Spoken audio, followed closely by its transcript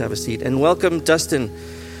Have a seat. And welcome, Dustin,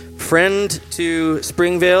 friend to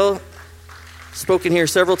Springvale. Spoken here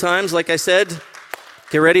several times, like I said.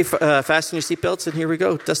 Get ready, fasten your seatbelts, and here we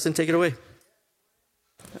go. Dustin, take it away.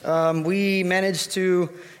 We managed to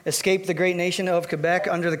escape the great nation of Quebec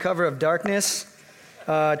under the cover of darkness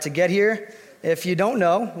to get here. If you don't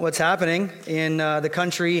know what's happening in the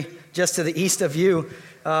country just to the east of you,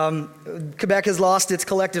 Quebec has lost its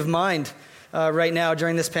collective mind right now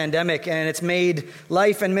during this pandemic, and it's made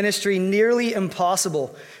life and ministry nearly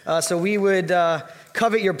impossible. So we would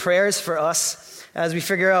covet your prayers for us as we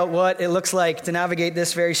figure out what it looks like to navigate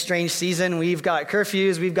this very strange season. We've got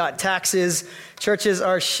curfews, we've got taxes, churches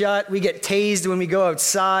are shut, we get tased when we go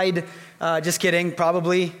outside. Just kidding,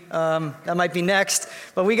 probably. That might be next.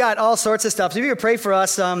 But we got all sorts of stuff. So if you could pray for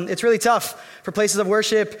us, it's really tough for places of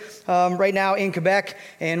worship right now in Quebec.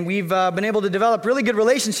 And we've been able to develop really good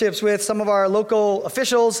relationships with some of our local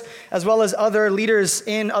officials, as well as other leaders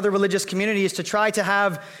in other religious communities, to try to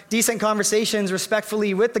have decent conversations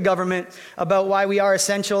respectfully with the government about why we are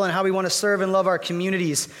essential and how we want to serve and love our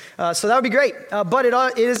communities. So that would be great. But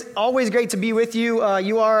it is always great to be with you.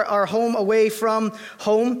 You are our home away from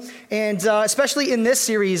home. And especially in this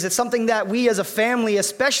series, it's something that we as a family,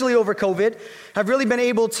 especially over COVID, have really been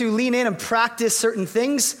able to lean in and practice certain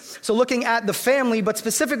things. So looking at the family, but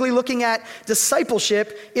specifically looking at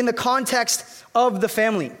discipleship in the context of the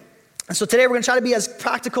family. And so today we're going to try to be as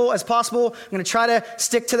practical as possible. I'm going to try to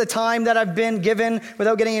stick to the time that I've been given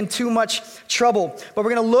without getting in too much trouble. But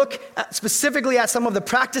we're going to look specifically at some of the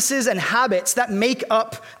practices and habits that make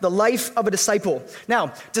up the life of a disciple.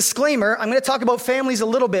 Now, disclaimer, I'm going to talk about families a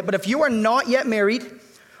little bit, but if you are not yet married,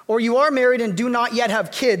 or you are married and do not yet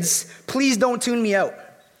have kids, please don't tune me out.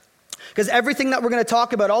 Because everything that we're going to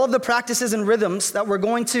talk about, all of the practices and rhythms that we're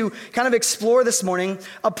going to kind of explore this morning,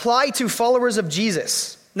 apply to followers of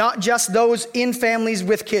Jesus. Not just those in families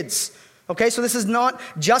with kids. Okay, so this is not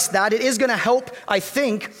just that. It is going to help, I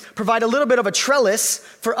think, provide a little bit of a trellis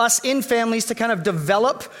for us in families to kind of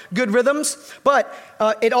develop good rhythms, but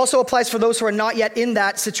it also applies for those who are not yet in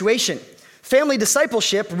that situation. Family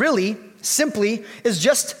discipleship, really, simply, is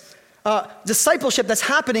just discipleship that's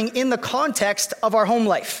happening in the context of our home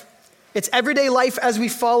life. It's everyday life as we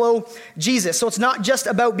follow Jesus. So it's not just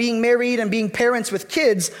about being married and being parents with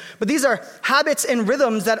kids, but these are habits and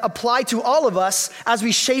rhythms that apply to all of us as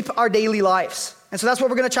we shape our daily lives. And so that's what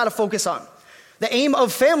we're going to try to focus on. The aim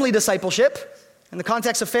of family discipleship, in the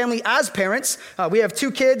context of family as parents, we have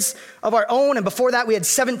 2 kids of our own, and before that we had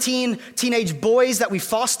 17 teenage boys that we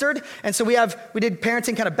fostered. And so we did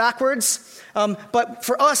parenting kind of backwards. But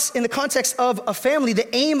for us, in the context of a family,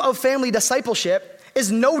 the aim of family discipleship is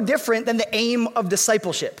no different than the aim of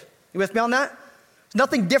discipleship. You with me on that? There's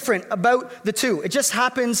nothing different about the two. It just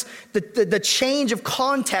happens, the change of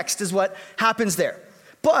context is what happens there.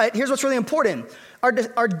 But here's what's really important.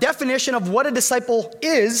 Our definition of what a disciple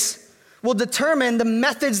is will determine the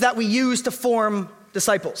methods that we use to form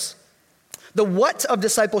disciples. The what of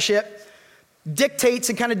discipleship dictates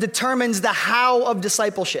and kind of determines the how of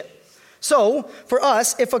discipleship. So for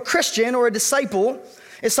us, if a Christian or a disciple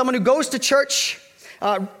is someone who goes to church,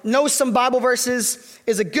 knows some Bible verses,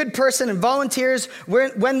 is a good person and volunteers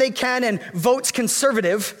when they can and votes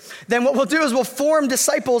conservative, then what we'll do is we'll form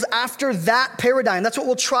disciples after that paradigm. That's what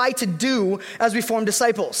we'll try to do as we form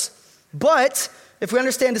disciples. But if we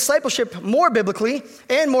understand discipleship more biblically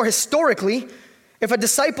and more historically, if a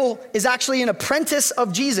disciple is actually an apprentice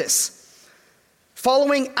of Jesus,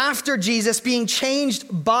 following after Jesus, being changed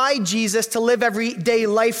by Jesus to live everyday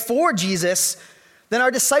life for Jesus, then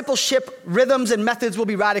our discipleship rhythms and methods will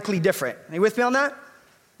be radically different. Are you with me on that?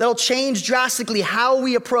 That'll change drastically how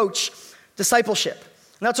we approach discipleship.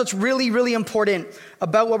 And that's what's really, really important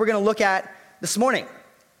about what we're going to look at this morning.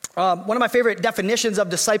 One of my favorite definitions of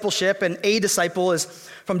discipleship and a disciple is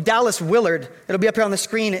from Dallas Willard. It'll be up here on the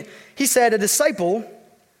screen. He said, a disciple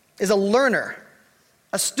is a learner,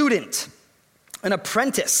 a student, an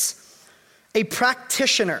apprentice, a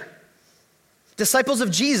practitioner. Disciples of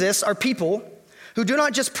Jesus are people who do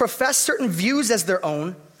not just profess certain views as their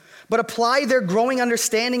own, but apply their growing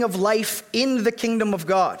understanding of life in the kingdom of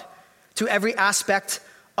God to every aspect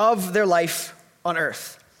of their life on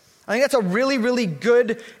earth. I think that's a really, really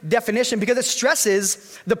good definition because it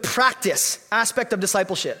stresses the practice aspect of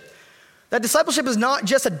discipleship. That discipleship is not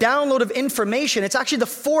just a download of information, it's actually the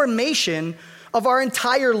formation of our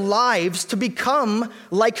entire lives to become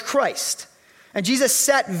like Christ. And Jesus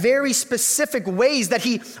set very specific ways that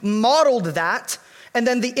he modeled that. And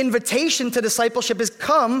then the invitation to discipleship is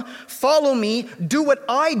come, follow me, do what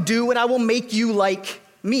I do, and I will make you like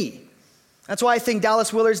me. That's why I think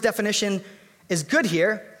Dallas Willard's definition is good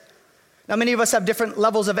here. Now, many of us have different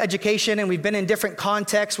levels of education, and we've been in different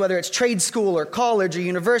contexts, whether it's trade school or college or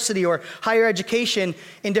university or higher education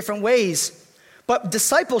in different ways. But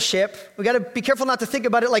discipleship, we got to be careful not to think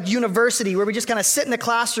about it like university, where we just kind of sit in the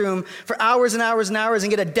classroom for hours and hours and hours and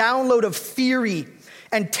get a download of theory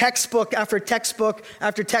and textbook after textbook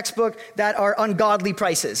after textbook that are ungodly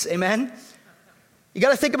prices. Amen? You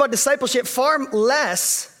got to think about discipleship far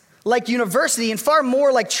less like university and far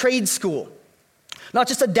more like trade school. Not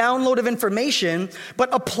just a download of information, but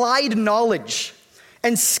applied knowledge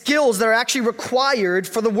and skills that are actually required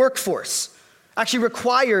for the workforce. Actually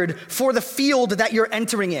required for the field that you're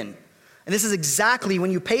entering in. And this is exactly when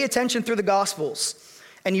you pay attention through the Gospels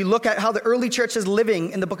and you look at how the early church is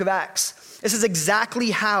living in the book of Acts. This is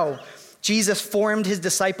exactly how Jesus formed his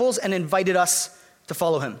disciples and invited us to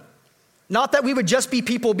follow him. Not that we would just be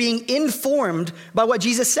people being informed by what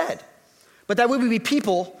Jesus said, but that we would be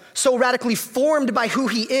people so radically formed by who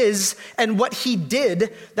he is and what he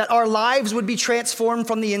did that our lives would be transformed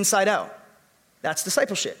from the inside out. That's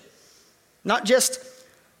discipleship. Not just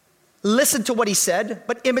listen to what he said,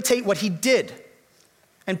 but imitate what he did.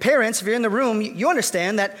 And parents, if you're in the room, you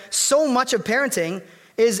understand that so much of parenting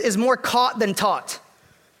is more caught than taught.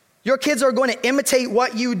 Your kids are going to imitate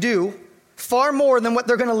what you do far more than what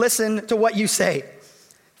they're going to listen to what you say,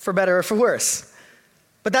 for better or for worse.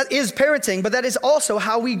 But that is parenting, but that is also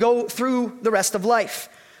how we go through the rest of life.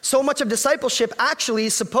 So much of discipleship actually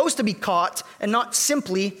is supposed to be caught and not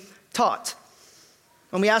simply taught.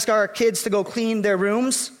 When we ask our kids to go clean their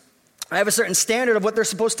rooms, I have a certain standard of what they're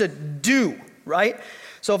supposed to do, right?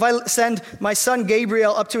 So if I send my son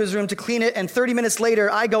Gabriel up to his room to clean it, and 30 minutes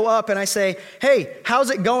later I go up and I say, hey,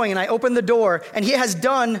 how's it going? And I open the door, and he has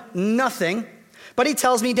done nothing, but he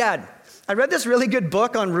tells me, Dad, I read this really good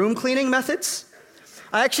book on room cleaning methods.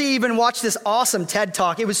 I actually even watched this awesome TED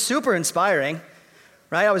Talk. It was super inspiring,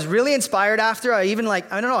 right? I was really inspired after. I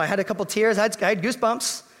had a couple tears. I had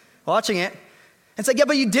goosebumps watching it. It's like, yeah,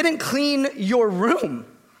 but you didn't clean your room.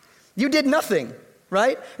 You did nothing,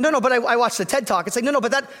 right? No, but I watched the TED Talk. It's like, no,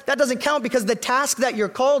 but that doesn't count because the task that you're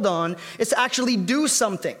called on is to actually do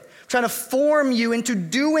something. I'm trying to form you into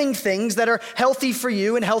doing things that are healthy for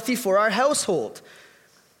you and healthy for our household.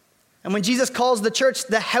 And when Jesus calls the church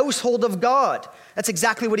the household of God, that's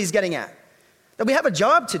exactly what he's getting at. That we have a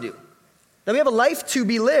job to do. That we have a life to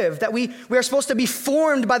be lived. That we are supposed to be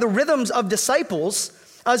formed by the rhythms of discipleship,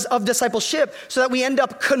 so that we end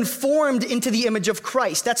up conformed into the image of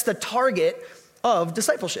Christ. That's the target of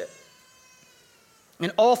discipleship.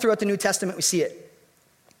 And all throughout the New Testament we see it.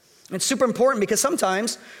 And it's super important because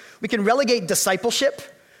sometimes we can relegate discipleship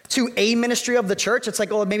to a ministry of the church. It's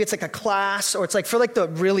like, oh, maybe it's like a class, or it's like for like the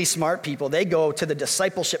really smart people, they go to the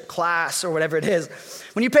discipleship class or whatever it is.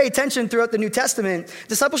 When you pay attention throughout the New Testament,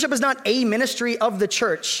 discipleship is not a ministry of the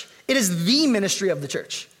church. It is the ministry of the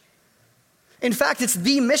church. In fact, it's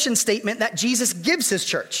the mission statement that Jesus gives his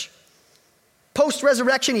church.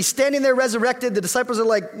 Post-resurrection, he's standing there resurrected. The disciples are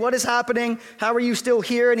like, what is happening? How are you still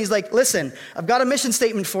here? And he's like, listen, I've got a mission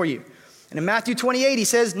statement for you. And in Matthew 28, he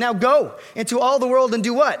says, now go into all the world and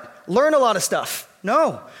do what? Learn a lot of stuff.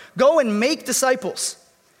 No, go and make disciples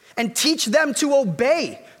and teach them to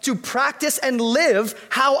obey, to practice and live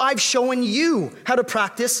how I've shown you how to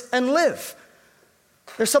practice and live.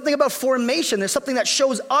 There's something about formation. There's something that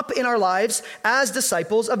shows up in our lives as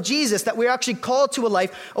disciples of Jesus, that we're actually called to a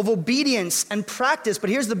life of obedience and practice. But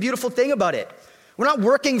here's the beautiful thing about it. We're not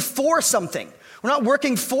working for something. We're not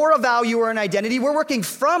working for a value or an identity. We're working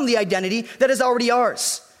from the identity that is already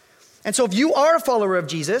ours. And so if you are a follower of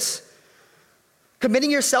Jesus, committing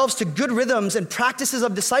yourselves to good rhythms and practices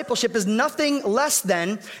of discipleship is nothing less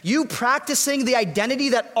than you practicing the identity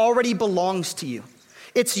that already belongs to you.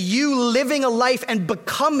 It's you living a life and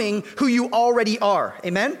becoming who you already are.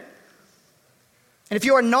 Amen? And if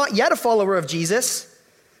you are not yet a follower of Jesus,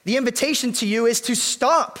 the invitation to you is to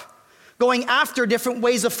stop going after different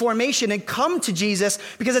ways of formation and come to Jesus,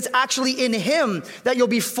 because it's actually in him that you'll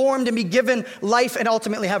be formed and be given life and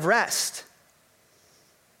ultimately have rest.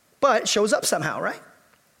 But it shows up somehow, right?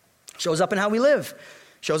 Shows up in how we live.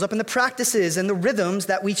 Shows up in the practices and the rhythms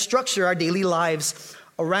that we structure our daily lives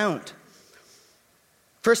around.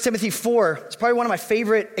 1 Timothy 4 is probably one of my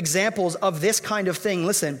favorite examples of this kind of thing.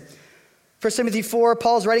 Listen, 1 Timothy 4,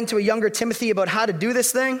 Paul's writing to a younger Timothy about how to do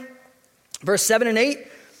this thing. Verse 7 and 8,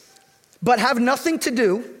 but have nothing to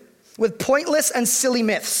do with pointless and silly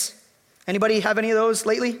myths. Anybody have any of those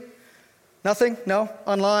lately? Nothing? No?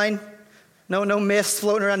 Online? No myths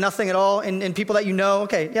floating around, nothing at all in people that you know?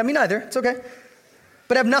 Okay, yeah, me neither. It's okay.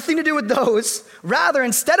 But have nothing to do with those. Rather,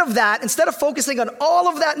 instead of focusing on all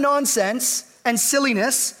of that nonsense and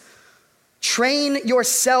silliness, train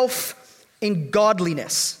yourself in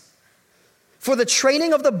godliness. For the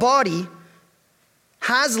training of the body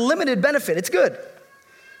has limited benefit. It's good.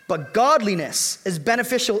 But godliness is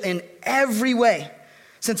beneficial in every way,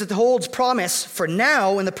 since it holds promise for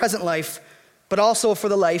now in the present life, but also for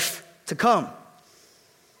the life to come.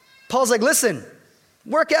 Paul's like, listen,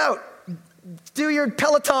 work out, do your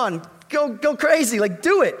Peloton, go crazy, like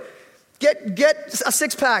do it. Get a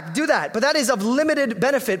six-pack, do that. But that is of limited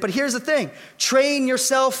benefit. But here's the thing. Train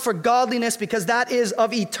yourself for godliness because that is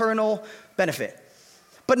of eternal benefit.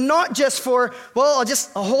 But not just for, well,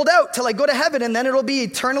 I'll hold out till I go to heaven and then it'll be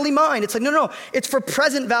eternally mine. It's like, no. It's for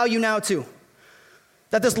present value now too.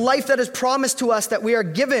 That this life that is promised to us, that we are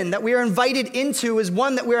given, that we are invited into, is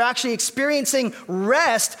one that we're actually experiencing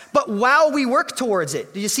rest, but while we work towards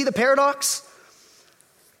it. Do you see the paradox?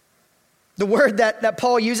 The word that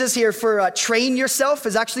Paul uses here for train yourself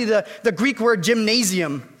is actually the Greek word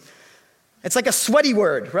gymnasium. It's like a sweaty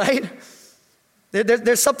word, right?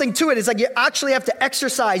 There's something to it. It's like you actually have to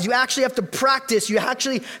exercise. You actually have to practice. You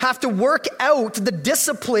actually have to work out the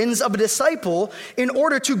disciplines of a disciple in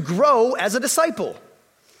order to grow as a disciple.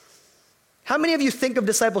 How many of you think of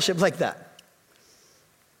discipleship like that?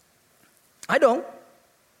 I don't.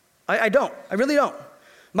 I don't. I really don't.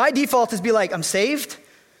 My default is be like, I'm saved.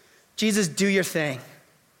 Jesus, do your thing.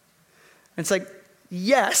 And it's like,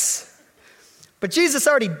 yes, but Jesus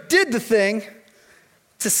already did the thing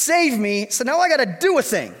to save me, so now I got to do a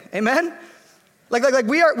thing. Amen? Like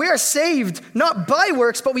we are saved not by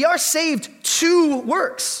works, but we are saved to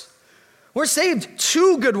works. We're saved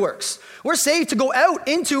to good works. We're saved to go out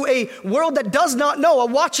into a world that does not know, a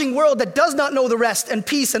watching world that does not know the rest and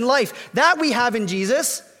peace and life that we have in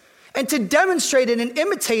Jesus, and to demonstrate it and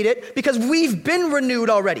imitate it because we've been renewed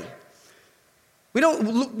already. We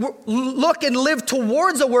don't look and live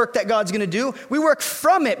towards a work that God's going to do. We work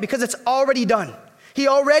from it because it's already done. He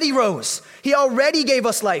already rose. He already gave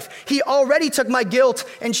us life. He already took my guilt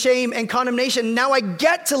and shame and condemnation. Now I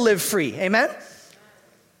get to live free. Amen?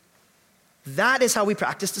 That is how we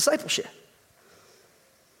practice discipleship.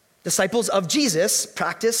 Disciples of Jesus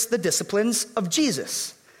practice the disciplines of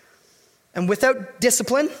Jesus. And without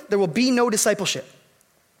discipline, there will be no discipleship.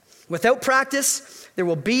 Without practice, there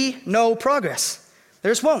will be no progress.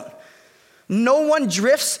 There just won't. No one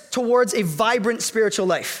drifts towards a vibrant spiritual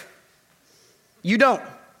life. You don't.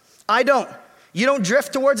 I don't. You don't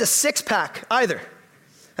drift towards a six-pack either.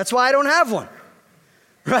 That's why I don't have one,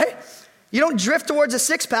 right? You don't drift towards a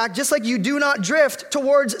six-pack just like you do not drift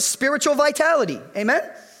towards spiritual vitality. Amen?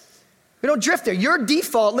 We don't drift there. Your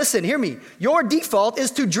default, listen, hear me. Your default is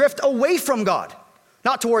to drift away from God,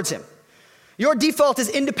 not towards him. Your default is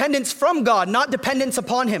independence from God, not dependence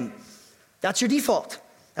upon him. That's your default.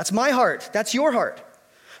 That's my heart. That's your heart.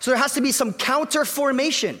 So there has to be some counter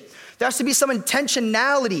formation. There has to be some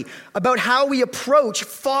intentionality about how we approach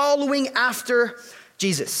following after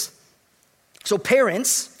Jesus. So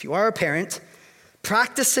parents, if you are a parent,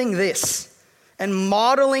 practicing this and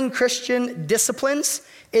modeling Christian disciplines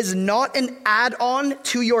is not an add-on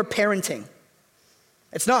to your parenting.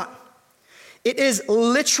 It's not. It is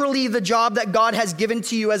literally the job that God has given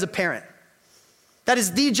to you as a parent. That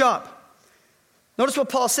is the job. Notice what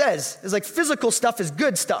Paul says. It's like physical stuff is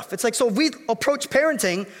good stuff. It's like, so if we approach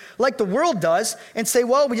parenting like the world does and say,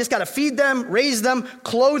 well, we just got to feed them, raise them,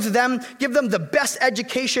 clothe them, give them the best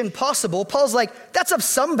education possible. Paul's like, that's of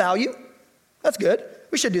some value. That's good.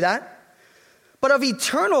 We should do that. But of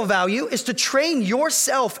eternal value is to train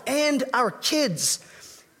yourself and our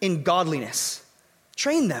kids in godliness.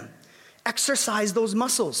 Train them. Exercise those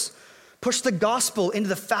muscles. Push the gospel into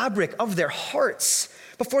the fabric of their hearts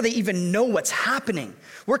before they even know what's happening.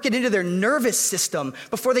 Work it into their nervous system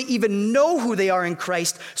before they even know who they are in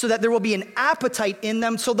Christ, so that there will be an appetite in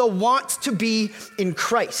them so they'll want to be in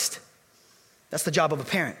Christ. That's the job of a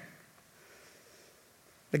parent.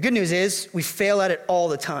 The good news is we fail at it all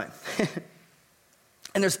the time.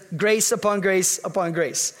 And there's grace upon grace upon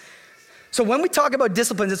grace. So when we talk about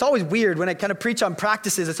disciplines, it's always weird when I kind of preach on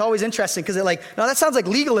practices. It's always interesting because they're like, no, that sounds like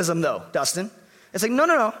legalism though, Dustin. It's like,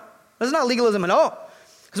 no. That's not legalism at all.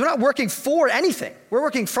 Because we're not working for anything. We're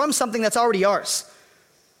working from something that's already ours.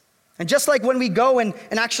 And just like when we go and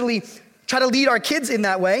actually try to lead our kids in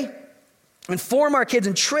that way, and form our kids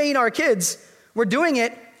and train our kids, we're doing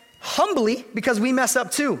it humbly because we mess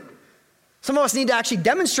up too. Some of us need to actually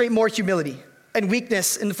demonstrate more humility and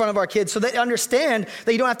weakness in front of our kids so they understand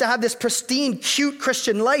that you don't have to have this pristine, cute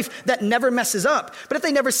Christian life that never messes up. But if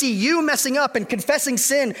they never see you messing up and confessing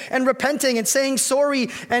sin and repenting and saying sorry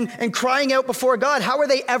and crying out before God, how are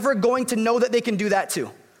they ever going to know that they can do that too?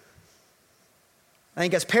 I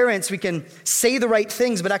think as parents, we can say the right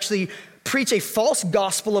things, but actually preach a false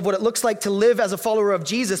gospel of what it looks like to live as a follower of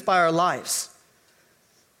Jesus by our lives.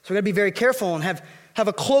 So we've got to be very careful and have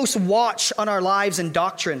a close watch on our lives and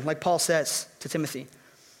doctrine, like Paul says to Timothy.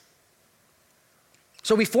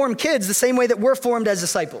 So we form kids the same way that we're formed as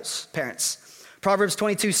disciples, parents. Proverbs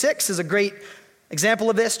 22:6 is a great example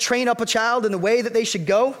of this. Train up a child in the way that they should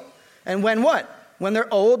go, and when what? When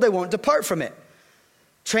they're old, they won't depart from it.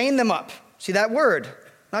 Train them up. See that word?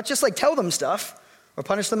 Not just like tell them stuff or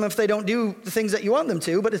punish them if they don't do the things that you want them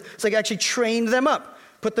to, but it's like actually train them up.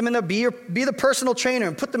 Put them in be the personal trainer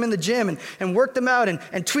and put them in the gym and work them out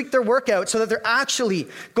and tweak their workout so that they're actually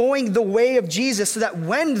going the way of Jesus, so that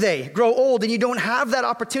when they grow old and you don't have that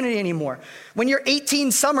opportunity anymore, when your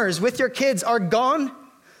 18 summers with your kids are gone,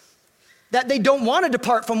 that they don't want to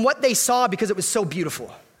depart from what they saw because it was so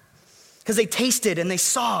beautiful. Because they tasted and they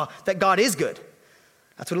saw that God is good.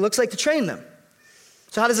 That's what it looks like to train them.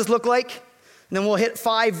 So how does this look like? And then we'll hit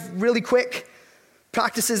 5 really quick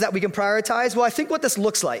practices that we can prioritize. Well, I think what this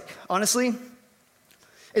looks like, honestly,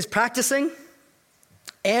 is practicing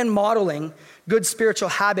and modeling good spiritual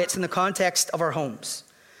habits in the context of our homes.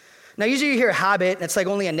 Now, usually you hear habit, and it's like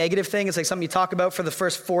only a negative thing. It's like something you talk about for the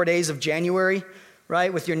first 4 days of January,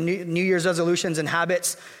 right, with your New Year's resolutions and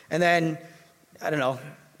habits. And then, I don't know,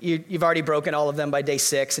 you've already broken all of them by day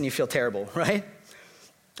 6, and you feel terrible, right?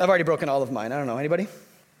 I've already broken all of mine. I don't know, anybody?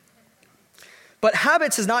 But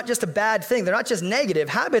habits is not just a bad thing. They're not just negative.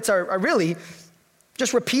 Habits are really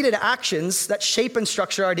just repeated actions that shape and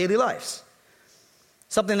structure our daily lives.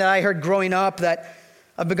 Something that I heard growing up that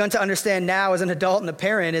I've begun to understand now as an adult and a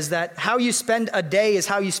parent is that how you spend a day is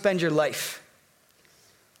how you spend your life.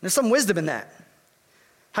 There's some wisdom in that.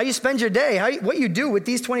 How you spend your day, what you do with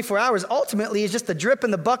these 24 hours ultimately is just the drip in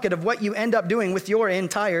the bucket of what you end up doing with your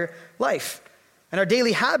entire life. And our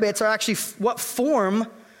daily habits are actually what form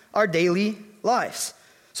our daily lives.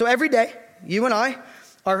 So every day, you and I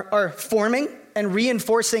are forming and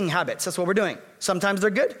reinforcing habits. That's what we're doing. Sometimes they're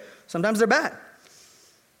good, sometimes they're bad.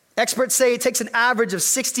 Experts say it takes an average of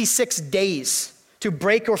 66 days to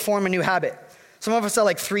break or form a new habit. Some of us are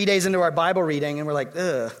like 3 days into our Bible reading and we're like,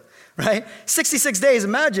 ugh, right? 66 days,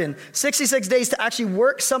 imagine 66 days to actually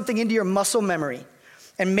work something into your muscle memory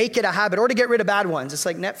and make it a habit, or to get rid of bad ones. It's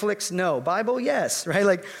like Netflix, no. Bible, yes, right?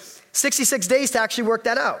 Like 66 days to actually work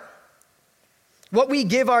that out. What we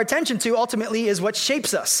give our attention to ultimately is what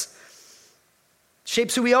shapes us.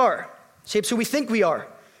 Shapes who we are. Shapes who we think we are.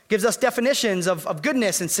 Gives us definitions of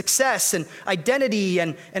goodness and success and identity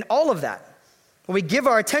and all of that. What we give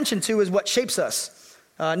our attention to is what shapes us.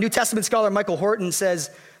 New Testament scholar Michael Horton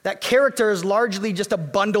says that character is largely just a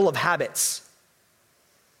bundle of habits.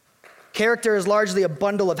 Character is largely a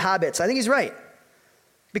bundle of habits. I think he's right.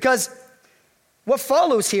 Because what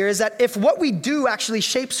follows here is that if what we do actually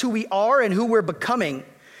shapes who we are and who we're becoming,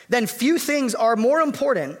 then few things are more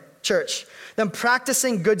important, church, than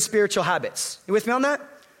practicing good spiritual habits. You with me on that?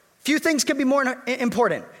 Few things could be more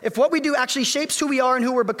important. If what we do actually shapes who we are and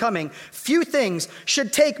who we're becoming, few things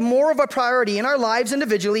should take more of a priority in our lives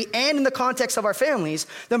individually and in the context of our families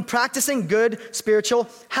than practicing good spiritual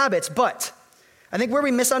habits. But I think where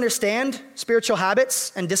we misunderstand spiritual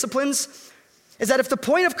habits and disciplines is that if the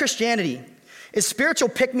point of Christianity is spiritual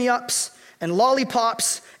pick-me-ups and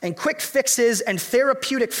lollipops and quick fixes and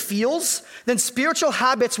therapeutic feels, then spiritual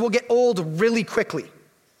habits will get old really quickly.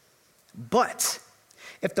 But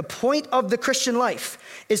if the point of the Christian life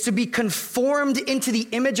is to be conformed into the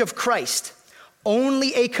image of Christ,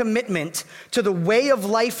 only a commitment to the way of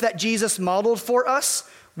life that Jesus modeled for us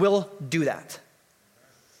will do that.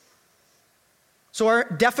 So our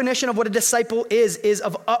definition of what a disciple is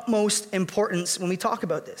of utmost importance when we talk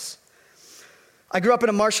about this. I grew up in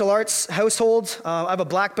a martial arts household. I have a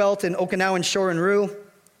black belt in Okinawan Shorin-ryu.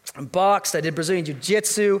 I boxed, I did Brazilian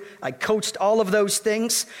Jiu-Jitsu, I coached all of those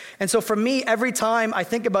things. And so for me, every time I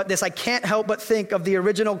think about this, I can't help but think of the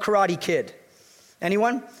original Karate Kid.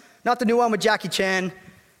 Anyone? Not the new one with Jackie Chan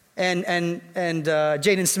and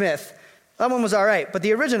Jaden Smith. That one was all right, but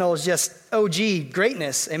the original is just OG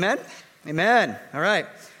greatness. Amen? Amen. All right.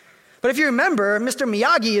 But if you remember, Mr.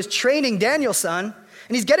 Miyagi is training Daniel-san,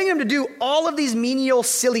 and he's getting him to do all of these menial,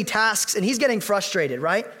 silly tasks, and he's getting frustrated,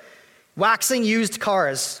 right? Waxing used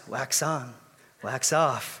cars, wax on, wax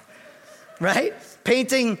off, right?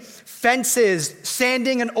 Painting fences,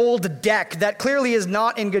 sanding an old deck that clearly is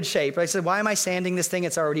not in good shape. I said, why am I sanding this thing?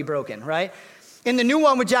 It's already broken, right? In the new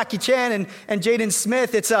one with Jackie Chan and Jaden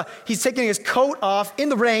Smith, he's taking his coat off in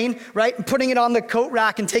the rain, right? And putting it on the coat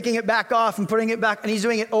rack and taking it back off and putting it back. And he's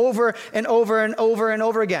doing it over and over and over and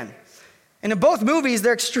over again. And in both movies,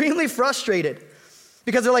 they're extremely frustrated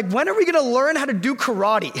because they're like, when are we going to learn how to do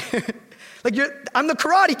karate? Like, I'm the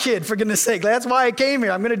karate kid, for goodness sake. That's why I came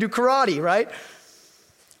here. I'm going to do karate, right?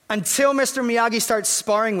 Until Mr. Miyagi starts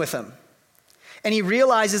sparring with him. And he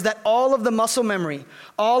realizes that all of the muscle memory,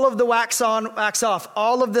 all of the wax on, wax off,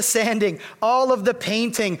 all of the sanding, all of the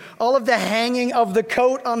painting, all of the hanging of the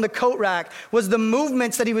coat on the coat rack was the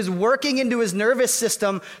movements that he was working into his nervous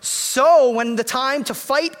system, so when the time to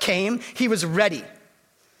fight came, he was ready.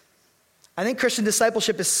 I think Christian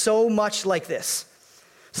discipleship is so much like this.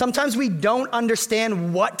 Sometimes we don't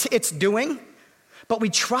understand what it's doing, but we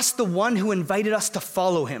trust the one who invited us to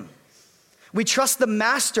follow him. We trust the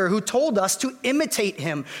master who told us to imitate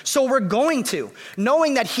him. So we're going to,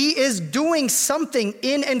 knowing that he is doing something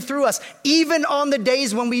in and through us, even on the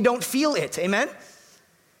days when we don't feel it. Amen?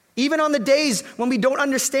 Even on the days when we don't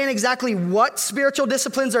understand exactly what spiritual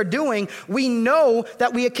disciplines are doing, we know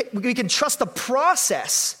that we can trust the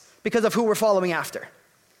process because of who we're following after.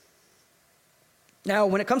 Now,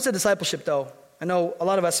 when it comes to discipleship, though, I know a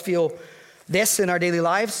lot of us feel this in our daily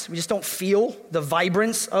lives. We just don't feel the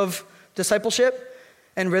vibrance of discipleship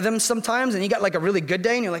and rhythms sometimes, and you got like a really good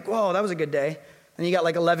day and you're like, whoa, that was a good day. And you got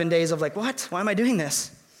like 11 days of like, what? Why am I doing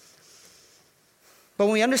this? But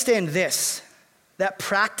when we understand this, that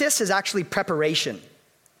practice is actually preparation.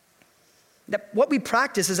 That what we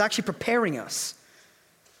practice is actually preparing us.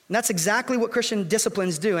 And that's exactly what Christian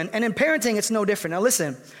disciplines do. And in parenting, it's no different. Now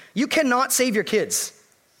listen, you cannot save your kids.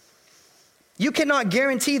 You cannot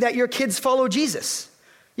guarantee that your kids follow Jesus.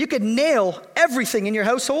 You could nail everything in your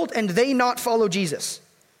household and they not follow Jesus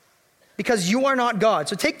because you are not God.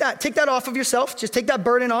 So take that off of yourself. Just take that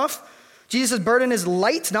burden off. Jesus' burden is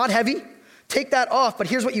light, not heavy. Take that off, but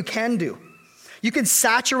here's what you can do. You can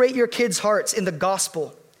saturate your kids' hearts in the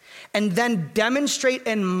gospel and then demonstrate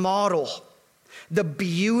and model the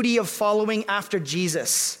beauty of following after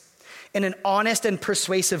Jesus in an honest and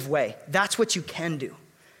persuasive way. That's what you can do.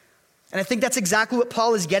 And I think that's exactly what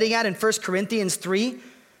Paul is getting at in 1 Corinthians 3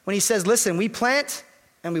 when he says, listen, we plant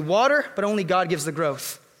and we water, but only God gives the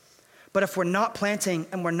growth. But if we're not planting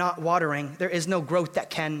and we're not watering, there is no growth that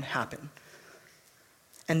can happen.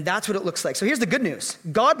 And that's what it looks like. So here's the good news.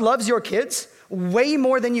 God loves your kids way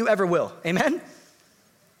more than you ever will. Amen?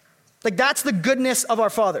 Like, that's the goodness of our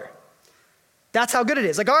Father. That's how good it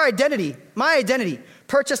is. Like, our identity, my identity,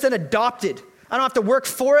 purchased and adopted. I don't have to work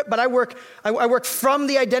for it, but I work from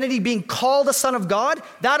the identity being called a son of God.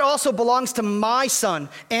 That also belongs to my son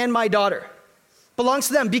and my daughter. Belongs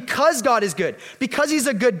to them because God is good. Because he's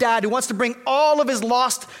a good dad who wants to bring all of his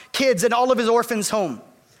lost kids and all of his orphans home.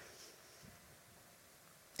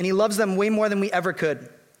 And he loves them way more than we ever could.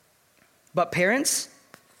 But parents,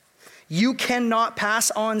 you cannot pass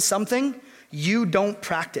on something you don't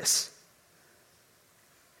practice.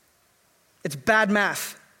 It's bad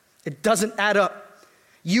math. It doesn't add up.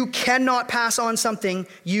 You cannot pass on something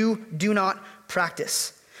you do not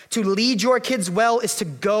practice. To lead your kids well is to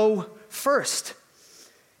go first.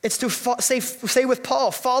 It's to say with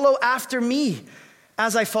Paul, follow after me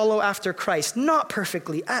as I follow after Christ. Not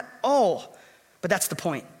perfectly at all, but that's the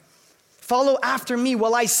point. Follow after me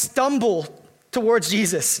while I stumble towards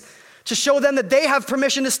Jesus, to show them that they have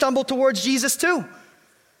permission to stumble towards Jesus too.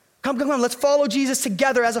 Come on, let's follow Jesus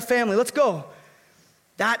together as a family. Let's go.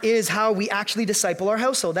 That is how we actually disciple our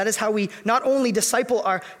household. That is how we not only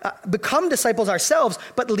become disciples ourselves,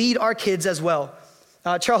 but lead our kids as well.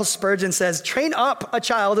 Charles Spurgeon says, train up a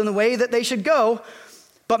child in the way that they should go,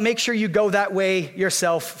 but make sure you go that way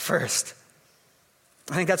yourself first.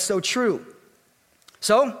 I think that's so true.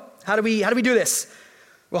 So, how do we do this?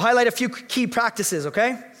 We'll highlight a few key practices,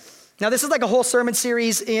 okay? Now, this is like a whole sermon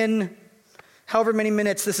series in however many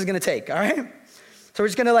minutes this is going to take, all right? So we're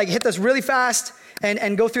just going to hit this really fast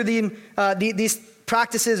and go through these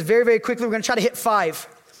practices very, very quickly. We're going to try to hit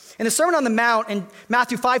 5. In the Sermon on the Mount in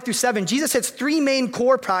Matthew 5-7, Jesus hits 3 main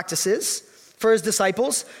core practices for his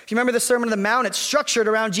disciples. If you remember the Sermon on the Mount, it's structured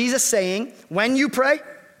around Jesus saying, when you pray,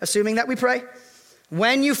 assuming that we pray,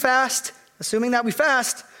 when you fast, assuming that we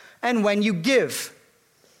fast, and when you give.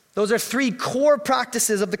 Those are 3 core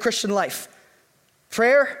practices of the Christian life: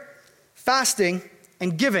 prayer, fasting,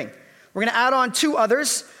 and giving. We're going to add on 2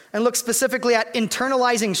 others and look specifically at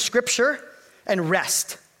internalizing scripture and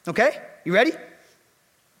rest. Okay? You ready?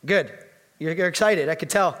 Good. You're excited, I could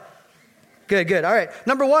tell. Good. All right.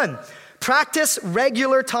 Number 1, practice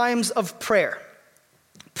regular times of prayer.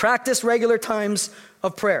 Practice regular times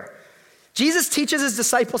of prayer. Jesus teaches his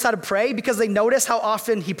disciples how to pray because they notice how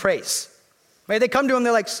often he prays. Right? They come to him,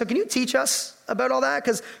 they're like, so can you teach us about all that?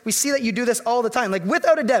 Because we see that you do this all the time. Like,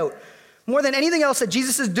 without a doubt, more than anything else that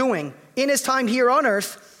Jesus is doing in his time here on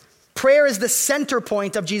earth, prayer is the center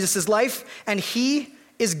point of Jesus' life, and he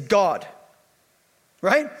is God.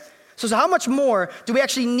 Right? So how much more do we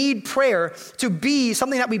actually need prayer to be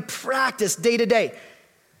something that we practice day to day?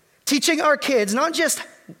 Teaching our kids not just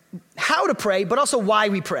how to pray, but also why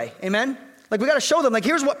we pray. Amen? Like we got to show them, like,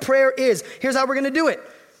 here's what prayer is. Here's how we're going to do it.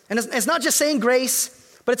 And it's not just saying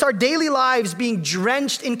grace, but it's our daily lives being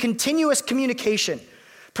drenched in continuous communication.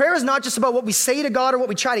 Prayer is not just about what we say to God or what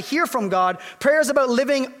we try to hear from God. Prayer is about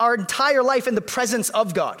living our entire life in the presence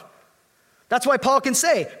of God. That's why Paul can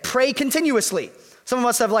say, pray continuously. Some of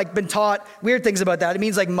us have like been taught weird things about that. It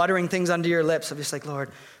means like muttering things under your lips. I'm just like,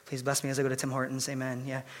 Lord, please bless me as I go to Tim Hortons. Amen.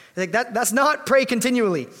 Yeah. Like that's not pray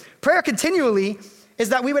continually. Prayer continually is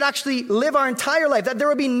that we would actually live our entire life, that there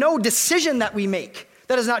would be no decision that we make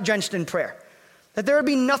that is not drenched in prayer. That there would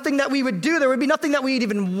be nothing that we would do, there would be nothing that we'd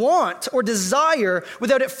even want or desire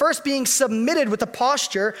without it first being submitted with a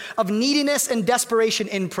posture of neediness and desperation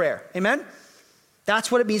in prayer. Amen?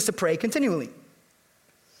 That's what it means to pray continually.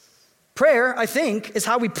 Prayer, I think, is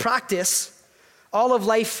how we practice all of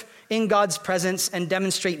life in God's presence and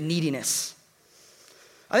demonstrate neediness.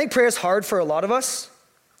 I think prayer is hard for a lot of us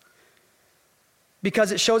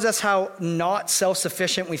because it shows us how not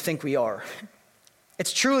self-sufficient we think we are.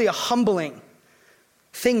 It's truly a humbling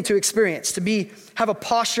thing to experience, to have a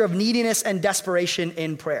posture of neediness and desperation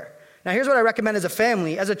in prayer. Now, here's what I recommend as a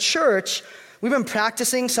family. As a church, we've been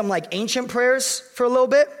practicing some like ancient prayers for a little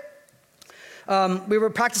bit. We were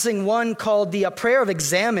practicing one called the prayer of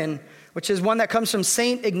examen, which is one that comes from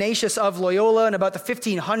St. Ignatius of Loyola in about the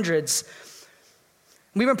 1500s.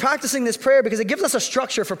 We've been practicing this prayer because it gives us a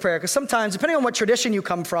structure for prayer. Because sometimes, depending on what tradition you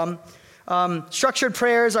come from, structured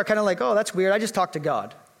prayers are kind of like, oh, that's weird, I just talk to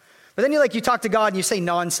God. But then you talk to God and you say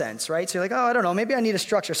nonsense, right? So you're like, oh, I don't know, maybe I need a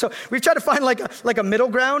structure. So we've tried to find like a middle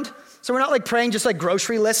ground. So we're not like praying just like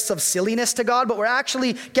grocery lists of silliness to God, but we're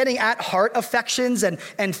actually getting at heart affections and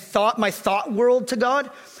my thought world to God.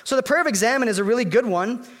 So the prayer of examen is a really good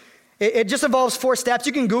one. It just involves 4 steps.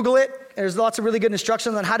 You can Google it. There's lots of really good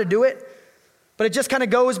instructions on how to do it. But it just kind of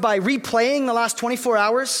goes by replaying the last 24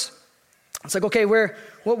 hours. It's like, okay, what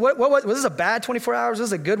was this a bad 24 hours? Was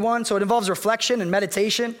this a good one? So it involves reflection and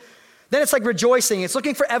meditation. Then it's like rejoicing. It's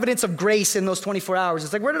looking for evidence of grace in those 24 hours.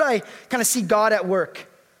 It's like, where did I kind of see God at work?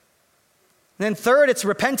 And then third, it's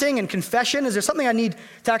repenting and confession. Is there something I need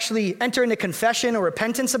to actually enter into confession or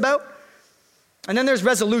repentance about? And then there's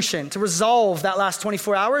resolution, to resolve that last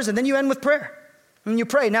 24 hours. And then you end with prayer. And you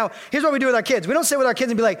pray. Now, here's what we do with our kids. We don't sit with our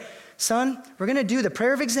kids and be like, son, we're going to do the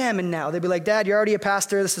prayer of examen now. They'd be like, Dad, you're already a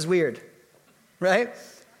pastor. This is weird. Right?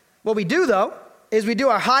 What we do, though, is we do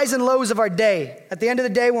our highs and lows of our day. At the end of the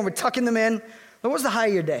day, when we're tucking them in, what was the high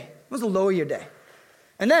of your day? What was the low of your day?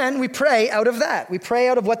 And then we pray out of that. We pray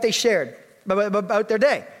out of what they shared about their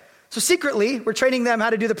day. So secretly, we're training them how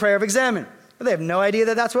to do the prayer of examen. But they have no idea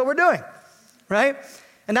that that's what we're doing, right?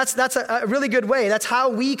 And that's a really good way. That's how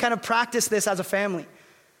we kind of practice this as a family.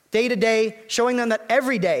 Day to day, showing them that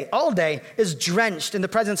every day, all day, is drenched in the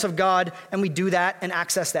presence of God, and we do that and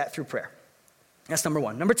access that through prayer. That's number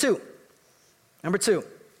one. Number two,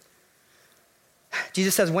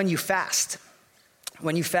 Jesus says, when you fast.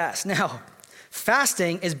 Now,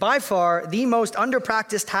 fasting is by far the most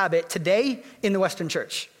under-practiced habit today in the Western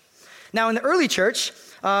church. Now, in the early church,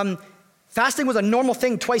 fasting was a normal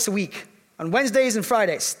thing twice a week, on Wednesdays and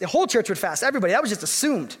Fridays. The whole church would fast, everybody. That was just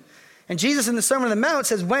assumed. And Jesus in the Sermon on the Mount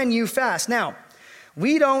says, when you fast. Now,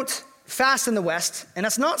 we don't fast in the West, and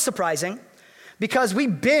that's not surprising, because we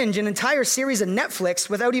binge an entire series of Netflix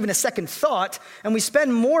without even a second thought, and we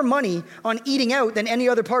spend more money on eating out than any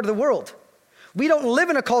other part of the world. We don't live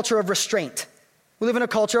in a culture of restraint. We live in a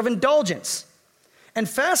culture of indulgence. And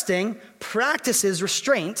fasting practices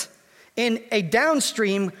restraint in a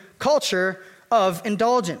downstream culture of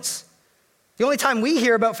indulgence. The only time we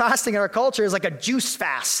hear about fasting in our culture is like a juice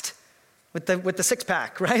fast with the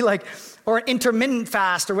six-pack, right? Or an intermittent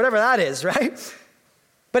fast or whatever that is, right?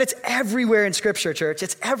 But it's everywhere in Scripture, church.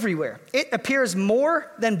 It's everywhere. It appears more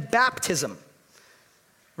than baptism,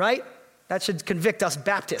 right? That should convict us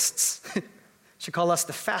Baptists. Should call us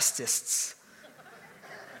the fastists.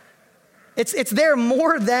 It's there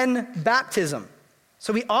more than baptism.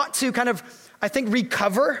 So we ought to kind of, I think,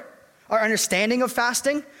 recover our understanding of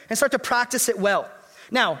fasting and start to practice it well.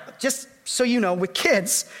 Now, just so you know, with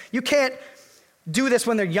kids, you can't do this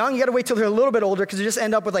when they're young. You got to wait till they're a little bit older because you just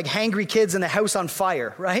end up with like hangry kids in the house on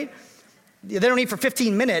fire, right? They don't eat for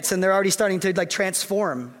 15 minutes and they're already starting to like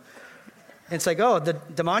transform. And it's like, oh, the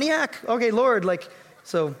demoniac? Okay, Lord,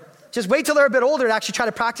 so just wait till they're a bit older to actually try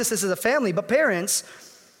to practice this as a family. But parents,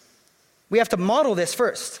 we have to model this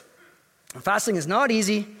first. Fasting is not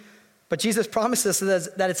easy, but Jesus promises us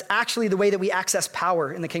that it's actually the way that we access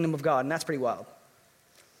power in the kingdom of God, and that's pretty wild.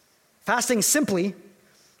 Fasting simply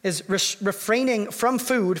is refraining from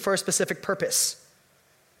food for a specific purpose.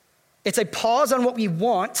 It's a pause on what we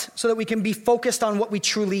want so that we can be focused on what we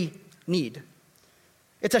truly need.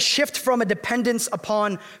 It's a shift from a dependence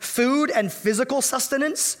upon food and physical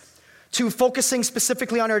sustenance to focusing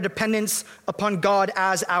specifically on our dependence upon God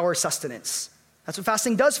as our sustenance. That's what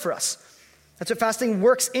fasting does for us. That's what fasting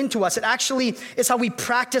works into us. It actually is how we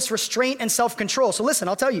practice restraint and self-control. So listen,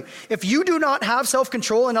 I'll tell you, if you do not have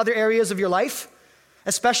self-control in other areas of your life,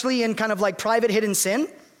 especially in kind of like private hidden sin,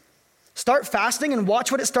 start fasting and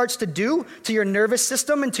watch what it starts to do to your nervous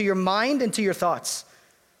system and to your mind and to your thoughts.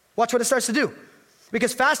 Watch what it starts to do.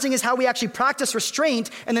 Because fasting is how we actually practice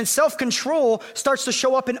restraint, and then self-control starts to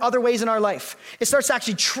show up in other ways in our life. It starts to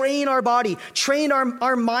actually train our body, train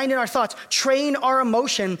our mind and our thoughts, train our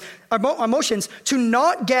emotions to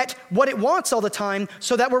not get what it wants all the time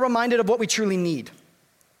so that we're reminded of what we truly need.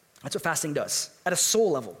 That's what fasting does at a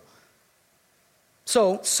soul level.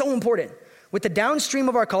 So important. With the downstream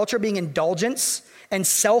of our culture being indulgence and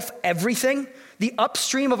self-everything, the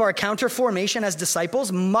upstream of our counter-formation as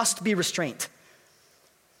disciples must be restraint.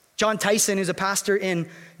 John Tyson, who's a pastor in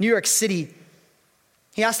New York City,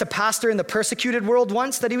 he asked a pastor in the persecuted world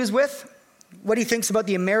once that he was with what he thinks about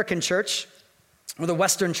the American church or the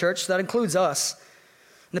Western church. That includes us.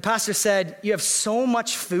 And the pastor said, "You have so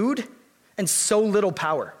much food and so little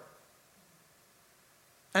power."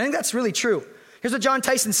 I think that's really true. Here's what John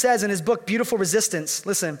Tyson says in his book, Beautiful Resistance.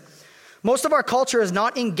 Listen, most of our culture is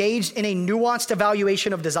not engaged in a nuanced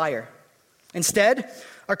evaluation of desire. Instead,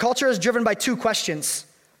 our culture is driven by two questions.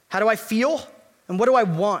 How do I feel? And what do I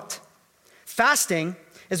want? Fasting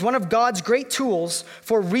is one of God's great tools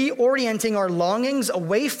for reorienting our longings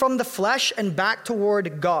away from the flesh and back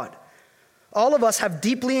toward God. All of us have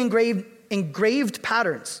deeply engraved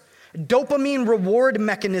patterns, dopamine reward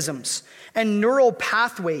mechanisms, and neural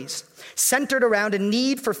pathways centered around a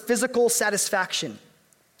need for physical satisfaction.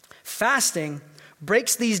 Fasting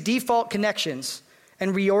breaks these default connections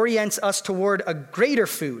and reorients us toward a greater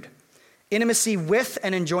food, intimacy with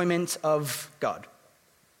and enjoyment of God.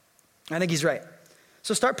 I think he's right.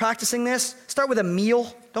 So start practicing this. Start with a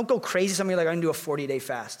meal. Don't go crazy. Some of you are like, I'm going to do a 40-day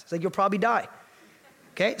fast. It's like, you'll probably die.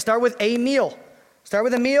 Okay? Start with a meal. Start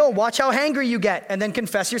with a meal. Watch how hangry you get, and then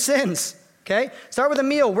confess your sins. Okay? Start with a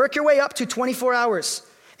meal. Work your way up to 24 hours.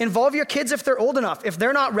 Involve your kids if they're old enough. If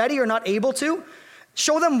they're not ready or not able to,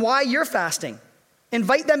 show them why you're fasting.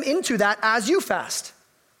 Invite them into that as you fast.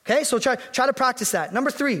 Okay, so try to practice that. Number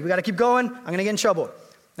 3, we got to keep going. I'm going to get in trouble.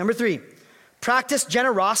 Number 3, practice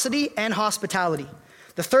generosity and hospitality.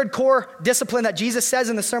 The third core discipline that Jesus says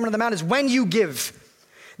in the Sermon on the Mount is when you give.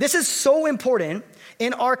 This is so important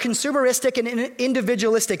in our consumeristic and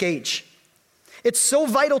individualistic age. It's so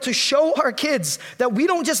vital to show our kids that we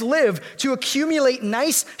don't just live to accumulate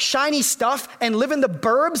nice, shiny stuff and live in the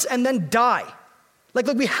burbs and then die. Like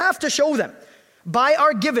we have to show them by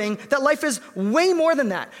our giving that life is way more than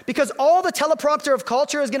that, because all the teleprompter of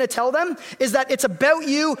culture is going to tell them is that it's about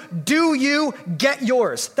you, do you, get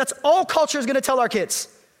yours. That's all culture is going to tell our kids.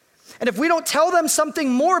 And if we don't tell them something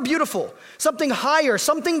more beautiful, something higher,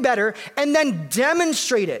 something better, and then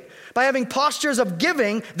demonstrate it by having postures of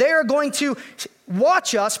giving, they are going to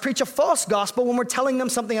watch us preach a false gospel when we're telling them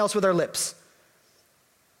something else with our lips.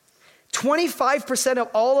 25% of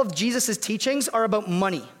all of Jesus' teachings are about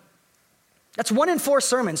money. That's 1 in 4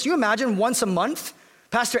 sermons. You imagine once a month,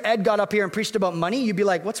 Pastor Ed got up here and preached about money, you'd be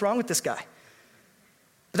like, what's wrong with this guy?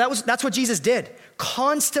 But that's what Jesus did,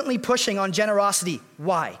 constantly pushing on generosity.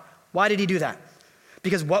 Why? Why did he do that?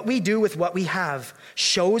 Because what we do with what we have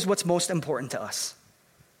shows what's most important to us.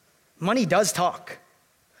 Money does talk,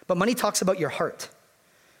 but money talks about your heart.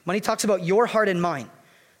 Money talks about your heart and mind.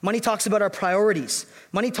 Money talks about our priorities.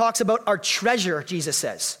 Money talks about our treasure, Jesus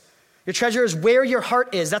says. Your treasure is where your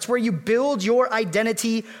heart is. That's where you build your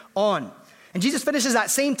identity on. And Jesus finishes that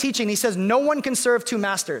same teaching. He says, no one can serve 2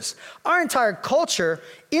 masters. Our entire culture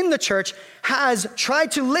in the church has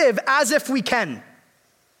tried to live as if we can.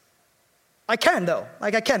 I can though. I